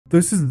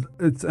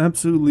It's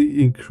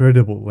absolutely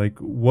incredible. Like,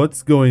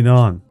 what's going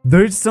on?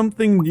 There's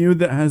something new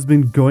that has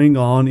been going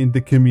on in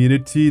the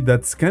community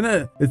that's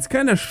it's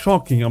kind of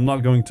shocking, I'm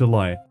not going to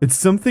lie. It's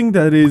something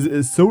that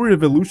is so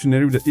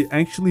revolutionary that it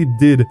actually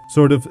did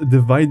sort of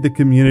divide the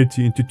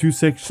community into two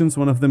sections,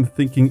 one of them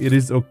thinking it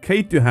is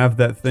okay to have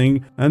that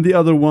thing, and the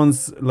other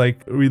ones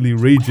like really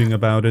raging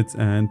about it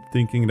and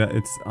thinking that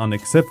it's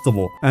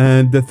unacceptable.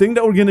 And the thing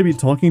that we're going to be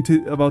talking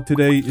about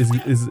today is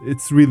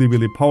it's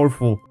really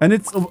powerful, and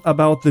it's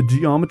about the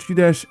Geometry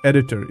Dash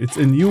editor. It's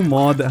a new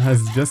mod that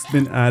has just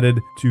been added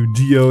to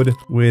Geode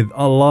with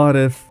a lot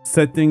of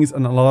settings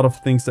and a lot of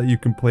things that you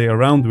can play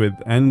around with,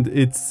 and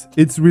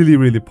it's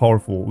really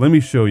powerful. Let me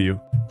show you.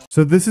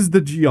 So this is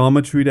the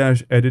Geometry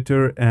Dash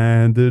editor,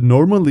 and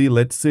normally,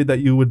 let's say that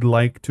you would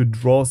like to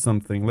draw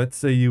something. Let's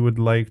say you would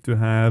like to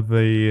have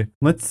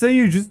let's say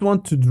you just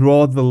want to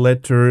draw the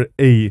letter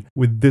A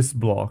with this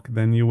block.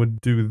 Then you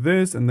would do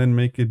this and then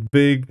make it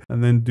big,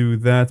 and then do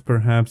that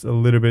perhaps a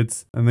little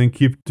bit, and then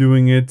keep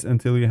doing it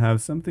until you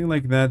have something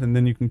like that, and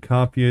then you can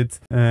copy it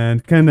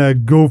and kind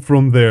of go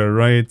from there,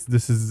 right?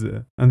 This is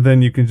and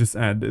then you can just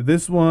add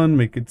this one,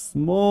 make it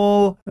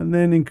small, and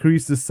then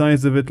increase the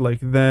size of it like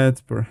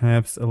that,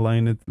 perhaps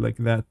align it like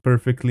that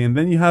perfectly, and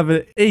then you have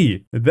an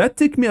A. That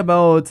took me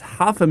about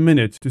half a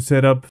minute to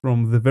set up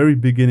from the very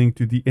beginning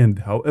to the end.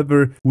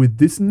 However, with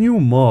this new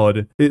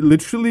mod, it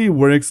literally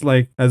works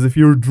like as if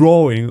you're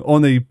drawing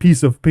on a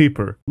piece of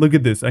paper. Look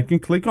at this. I can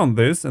click on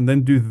this and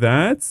then do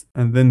that,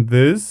 and then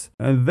this,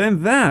 and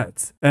then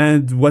that.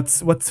 And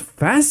what's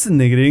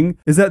fascinating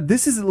is that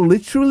this is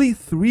literally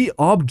 3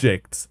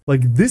 objects.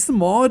 Like, this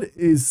mod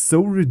is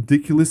so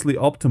ridiculously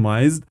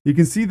optimized. You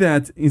can see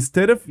that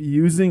instead of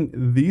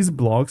using these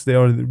blocks, they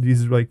are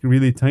these like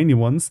really tiny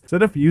ones,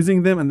 instead of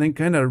using them and then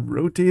kind of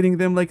rotating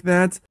them like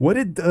that, what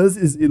it does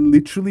is it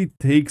literally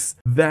takes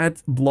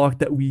that block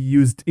that we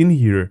used in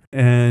here,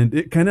 and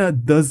it kind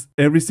of does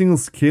every single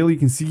scale. You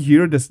can see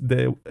here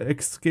the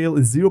X scale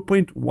is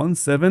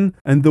 0.17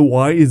 and the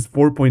Y is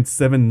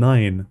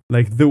 4.79.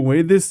 Like, the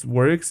way this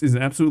works is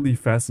absolutely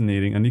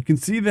fascinating, and you can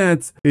see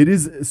that it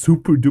is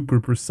super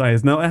duper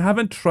precise. Now, I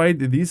haven't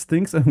tried these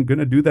things. I'm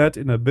gonna do that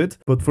in a bit,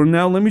 but for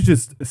now, let me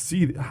just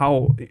see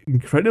how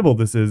incredible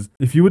this is.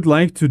 If you would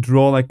like to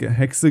draw like a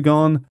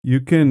hexagon, you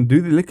can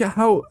do look at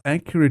how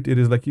accurate it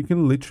is. Like, you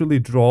can literally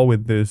draw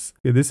with this.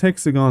 Okay, this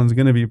hexagon is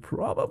gonna be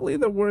probably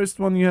the worst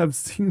one you have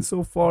seen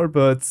so far,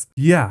 but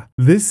yeah,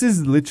 this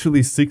is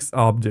literally 6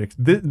 objects.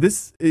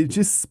 It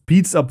just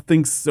speeds up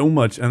things so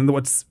much, and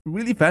what's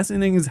really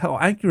fascinating is how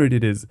accurate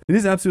it is. It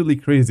is absolutely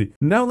crazy.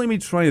 Now let me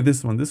try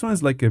this one. This one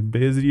is like a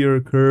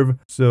Bezier curve.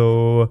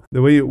 So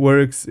the way it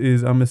works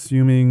is, I'm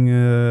assuming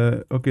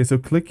okay, so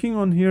clicking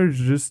on here,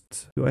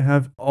 just do I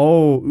have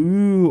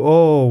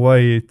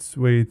wait.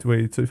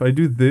 So if I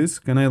do this,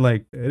 can I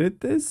like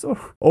edit this? Or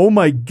oh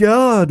my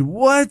god,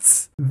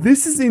 what?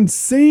 This is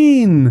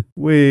insane.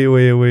 Wait.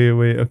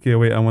 Okay,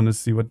 wait, I want to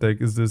see what the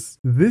heck is this.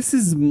 This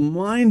is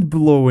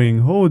mind-blowing.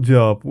 Hold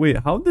up. Wait,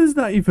 how does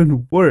that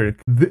even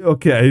work?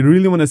 Okay, I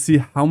really want to see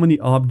how many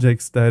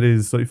objects that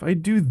is. So if I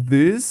do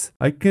this,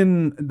 I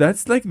can,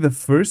 that's like the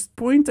first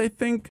point, I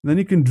think. Then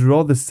you can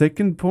draw the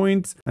second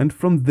point, and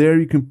from there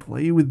you can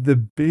play with the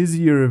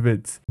Bezier of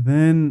it.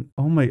 Then,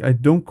 oh my, I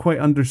don't quite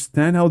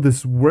understand how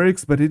this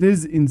works, but it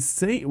is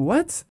insane.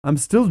 What? I'm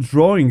still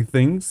drawing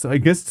things, so I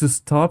guess to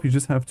stop, you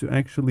just have to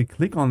actually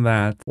click on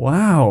that.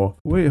 Wow.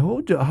 Wait,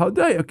 hold up. How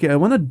do I, okay, I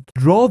want to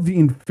draw the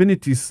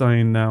infinity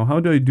sign now. How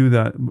do I do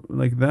that?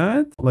 Like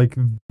that? Like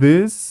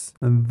this?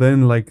 And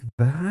then like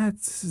that?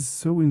 This is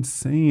so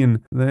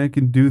insane. Then I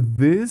can do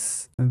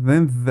this, and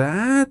then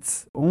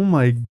that. Oh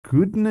my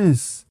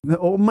goodness.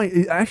 Oh my,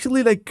 it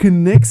actually like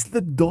connects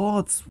the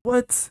dots.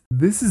 What?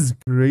 This is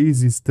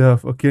crazy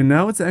stuff. Okay,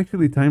 now it's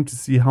actually time to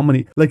see how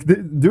many, like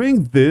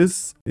doing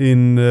this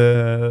in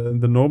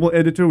the normal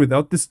editor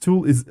without this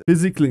tool is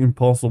physically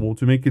impossible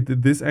to make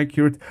it this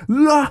accurate.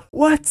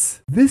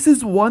 What? This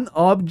is 1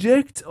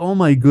 object? Oh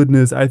my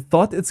goodness. I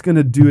thought it's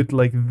gonna do it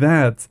like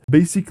that.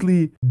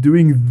 Basically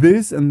doing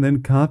this and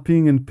then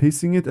copying and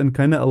pasting it and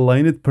kind of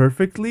align it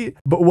perfectly.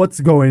 But what's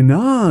going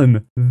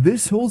on?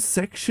 This whole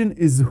section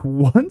is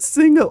 1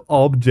 single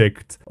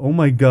object. Oh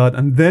my god.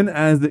 And then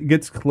as it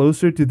gets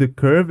closer to the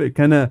curve, it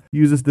kind of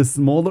uses the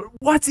smaller,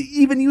 what? It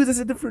even uses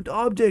a different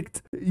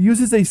object. It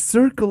uses a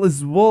circle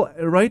as well,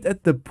 right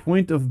at the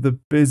point of the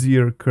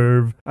Bezier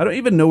curve. I don't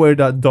even know where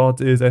that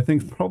dot is. I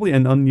think probably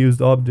an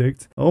unused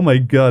object. Oh my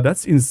god,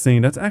 that's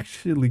insane. That's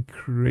actually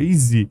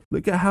crazy.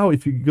 Look at how,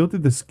 if you go to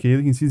the scale,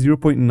 you can see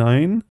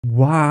 0.9.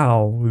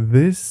 Wow,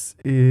 this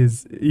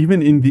is,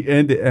 even in the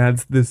end, it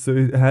adds this, so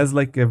it has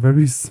like a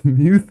very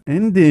smooth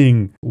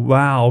ending.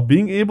 Wow,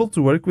 being able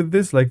to work with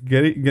this, like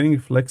getting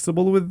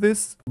flexible with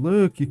this.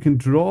 Look, you can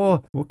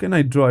draw. What can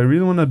I draw? I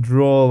really want to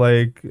draw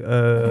like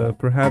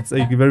perhaps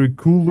a very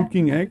cool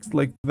looking X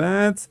like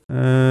that.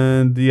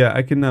 And yeah,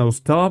 I can now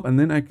stop, and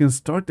then I can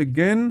start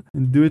again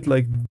and do it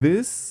like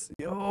this.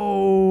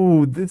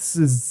 Yo, this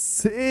is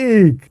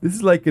sick. This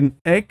is like an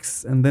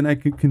X, and then I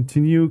can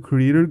continue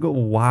creator go.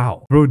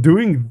 Wow, bro,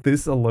 doing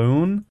this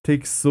alone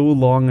take so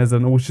long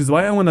which is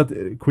why I want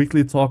to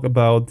quickly talk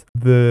about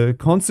the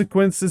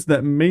consequences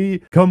that may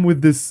come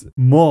with this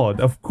mod.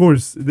 Of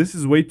course, this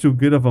is way too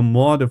good of a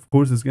mod. Of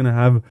course, it's gonna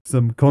have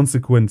some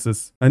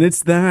consequences, and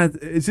it's that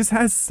it just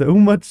has so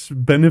much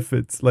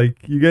benefits.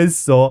 Like you guys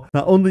saw,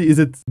 not only is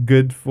it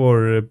good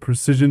for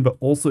precision, but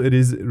also it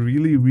is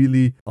really,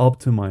 really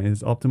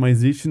optimized.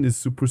 Optimization is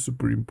super,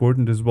 super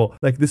important as well.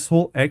 Like this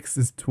whole X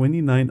is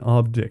 29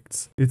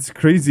 objects. It's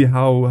crazy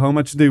how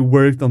much they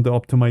worked on the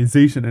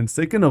optimization. And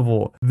second of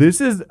all,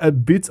 this is a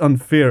bit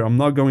unfair. I'm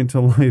not going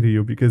to lie to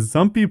you, because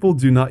some people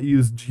do not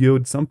use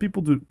Geode. Some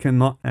people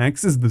cannot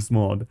access this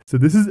mod. So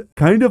this is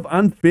kind of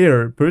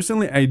unfair.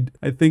 Personally,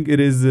 I think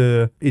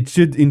it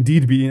should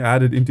indeed be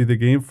added into the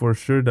game for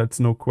sure. That's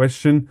no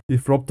question.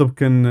 If RobTop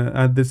can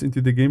add this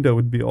into the game, that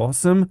would be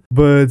awesome.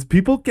 But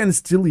people can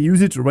still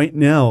use it right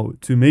now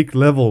to make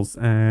levels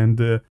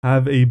and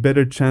have a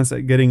better chance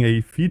at getting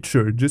a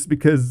feature, just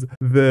because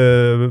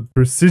the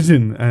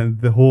precision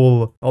and the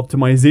whole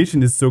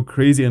optimization is so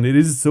crazy and it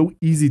is so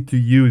easy to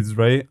use,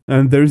 right?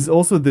 And there's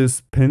also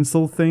this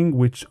pencil thing,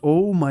 which,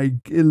 oh my,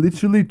 it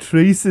literally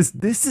traces.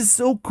 This is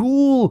so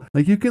cool.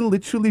 Like you can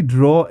literally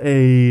draw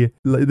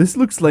this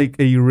looks like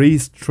a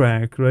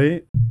racetrack,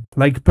 right?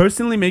 Like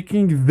personally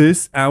making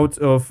this out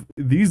of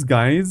these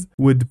guys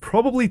would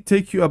probably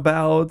take you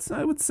about,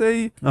 I would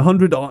say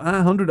 100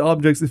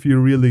 objects if you're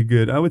really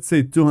good. I would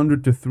say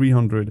 200 to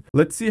 300.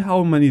 Let's see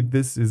how many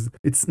this is.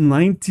 It's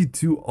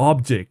 92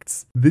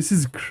 objects. This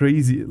is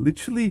crazy.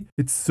 Literally,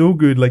 it's so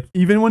good. Like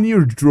even when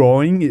you're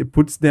drawing, it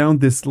puts down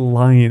this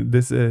line,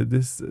 this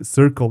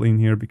circle in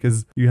here,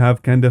 because you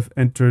have kind of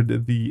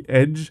entered the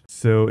edge.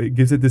 So it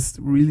gives it this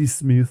really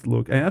smooth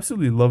look. I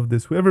absolutely love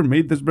this. Whoever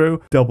made this,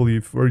 bro,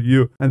 W for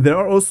you. And there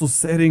are also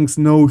settings.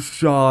 No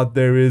shot.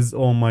 There is.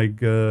 Oh my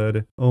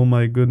god. Oh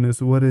my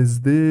goodness. What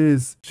is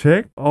this?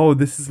 Check. Oh,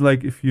 this is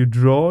like if you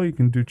draw, you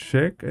can do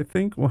check, I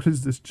think. What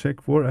is this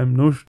check for? I'm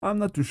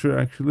not too sure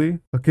actually.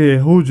 Okay,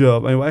 hold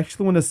up. I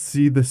actually want to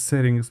see the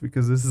settings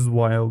because this is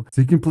wild.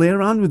 So you can play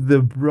around with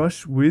the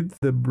brush width,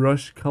 the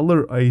brush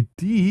color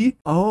ID.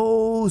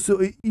 Oh, so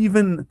it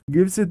even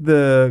gives it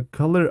the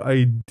color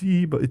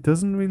ID, but it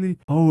doesn't really.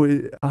 Oh,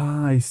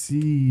 I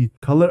see.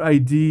 Color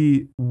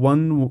ID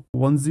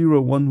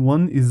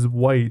 1011 is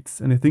white,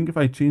 and I think if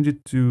I change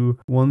it to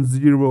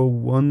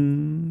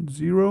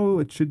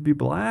 1010, it should be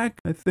black.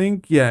 I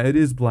think, yeah, it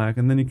is black.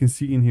 And then you can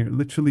see in here, it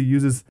literally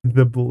uses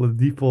the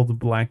default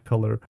black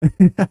color.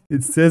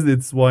 It says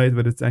it's white,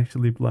 but it's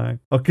actually black.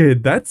 Okay,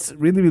 that's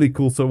really, really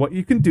cool. So what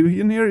you can do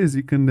in here is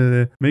you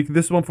can make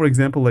this one, for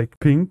example, like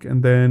pink,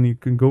 and then you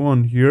can go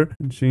on here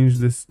and change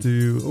this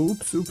to,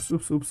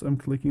 oops, I'm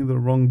clicking the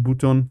wrong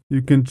button.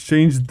 You can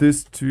change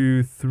this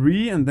to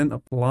 3 and then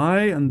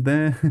apply, and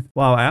then,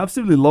 wow, I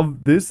absolutely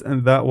love this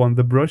and that one.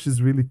 The brush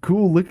is really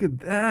cool. Look at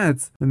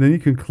that. And then you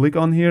can click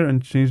on here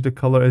and change the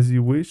color as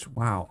you wish.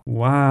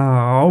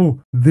 Wow,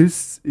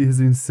 this is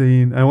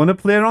insane. I want to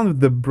play around with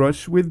the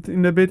brush width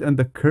in a bit and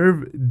the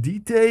curve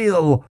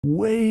detail.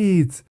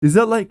 Wait, is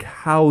that like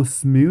how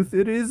smooth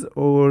it is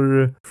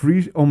or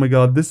free? Oh my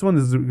god, this one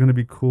is gonna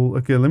be cool.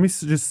 Okay, let me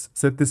just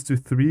set this to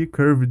 3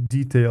 curve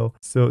detail.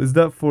 So is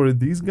that for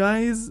these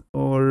guys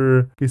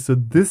or? Okay, so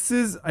this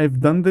is, I've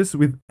done this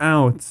with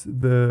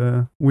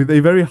a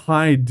very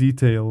high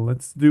detail.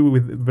 Let's do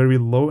with very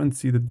low and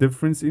see the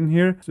difference in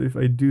here. So if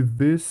I do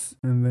this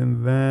and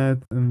then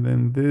that and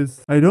then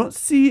this, I don't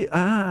see,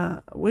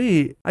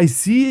 wait, I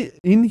see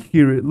in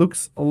here it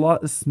looks a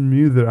lot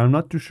smoother. I'm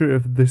not too sure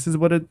if this is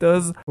what it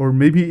does or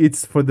maybe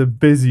it's for the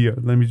Bezier.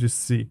 Let me just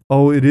see.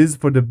 Oh, it is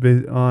for the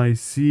Bezier. Oh,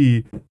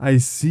 I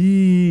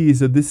see.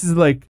 So this is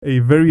like a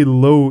very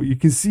low, you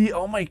can see,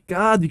 oh my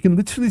god, you can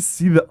literally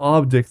see the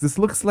objects. This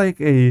looks like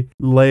a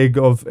leg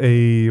of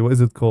a, what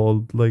is it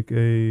called? Like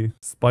a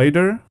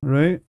spider,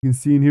 right? You can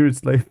see in here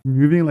it's like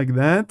moving like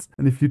that.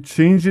 And if you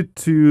change it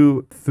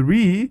to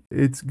 3,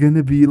 it's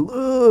gonna be,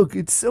 look,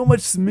 it's so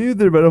much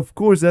smoother. But of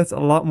course, that's a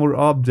lot more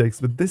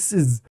objects. But this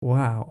is,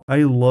 wow,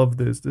 I love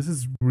this. This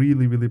is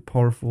really, really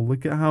powerful.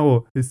 Look at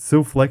how it's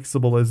so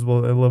flexible as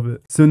well. I love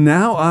it. So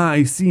now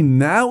I see,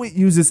 now it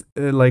uses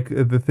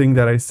the thing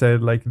that I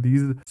said, like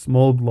these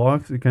small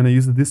blocks. It kind of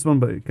uses this one,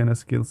 but it kind of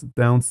scales it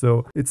down.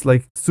 So it's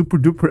like super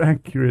duper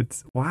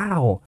accurate.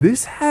 Wow,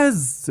 this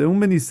has so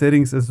many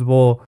settings as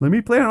well. Let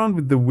me play around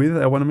with the width.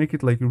 I want to make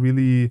it like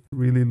really,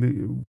 really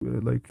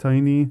like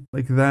tiny,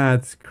 like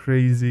that.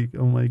 Crazy.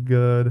 Oh my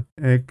god.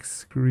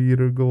 X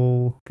creator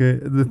goal. Okay,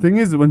 the thing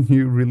is, when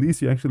you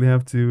release, you actually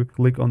have to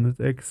click on this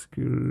X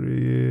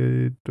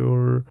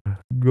creator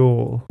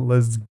goal.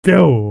 Let's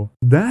go.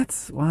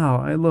 That's,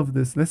 wow, I love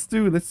this. Let's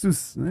do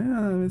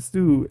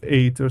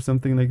 8 or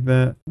something like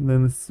that. And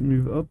then let's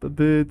move up a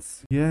bit.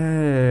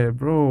 Yeah,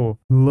 bro,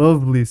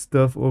 lovely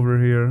stuff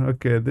over here.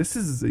 Okay, this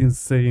is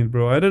insane,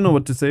 bro. I don't know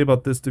what to say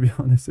about this, to be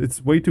honest.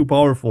 It's way too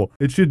powerful.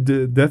 It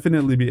should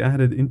definitely be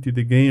added into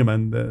the game,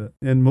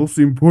 and most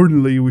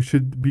importantly, we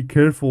should be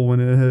careful when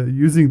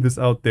using this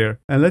out there.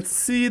 And let's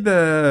see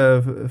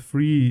the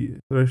free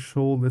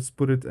threshold. Let's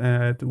put it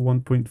at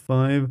 1.5.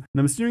 And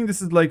I'm assuming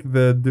this is is like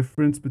the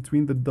difference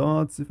between the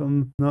dots, if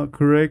I'm not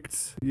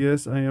correct.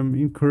 Yes, I am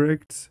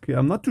incorrect. Okay,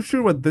 I'm not too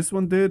sure what this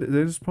one did.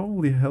 There's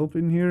probably help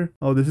in here.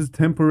 Oh, this is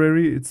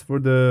temporary. It's for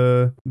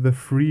the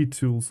free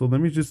tool. So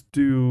let me just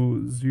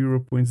do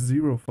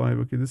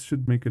 0.05. Okay, this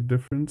should make a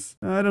difference.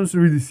 I don't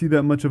really see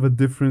that much of a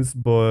difference,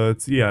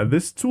 but yeah,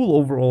 this tool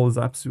overall is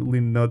absolutely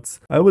nuts.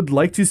 I would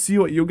like to see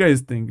what you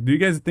guys think. Do you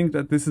guys think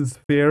that this is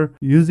fair?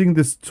 Using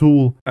this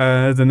tool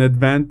as an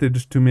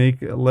advantage to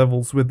make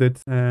levels with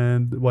it,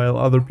 and while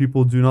other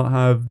people do not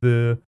have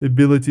the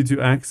ability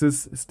to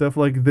access stuff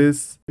like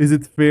this, is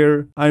it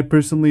fair? I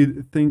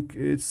personally think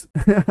it's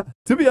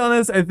to be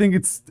honest, I think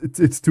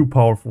it's too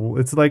powerful.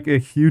 It's like a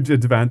huge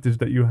advantage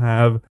that you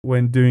have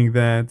when doing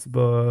that.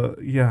 But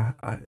yeah,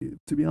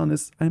 to be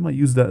honest, I might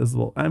use that as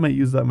well. I might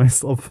use that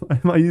myself. I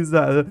might use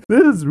that.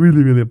 This is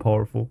really, really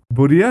powerful.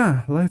 But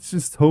yeah, let's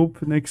just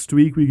hope next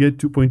week we get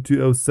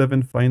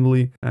 2.207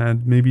 finally,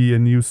 and maybe a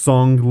new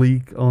song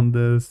leak on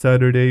the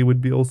Saturday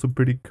would be also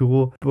pretty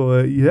cool.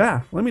 But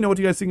yeah, let me know what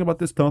you guys think about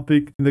this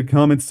topic in the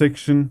comment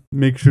section.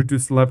 Make sure to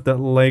slap that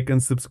like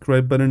and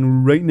subscribe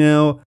button right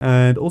now,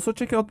 and also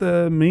check out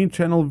the main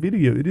channel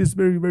video. It is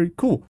very, very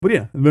cool. But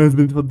yeah, that's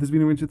been it for this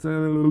video,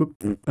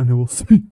 and I will see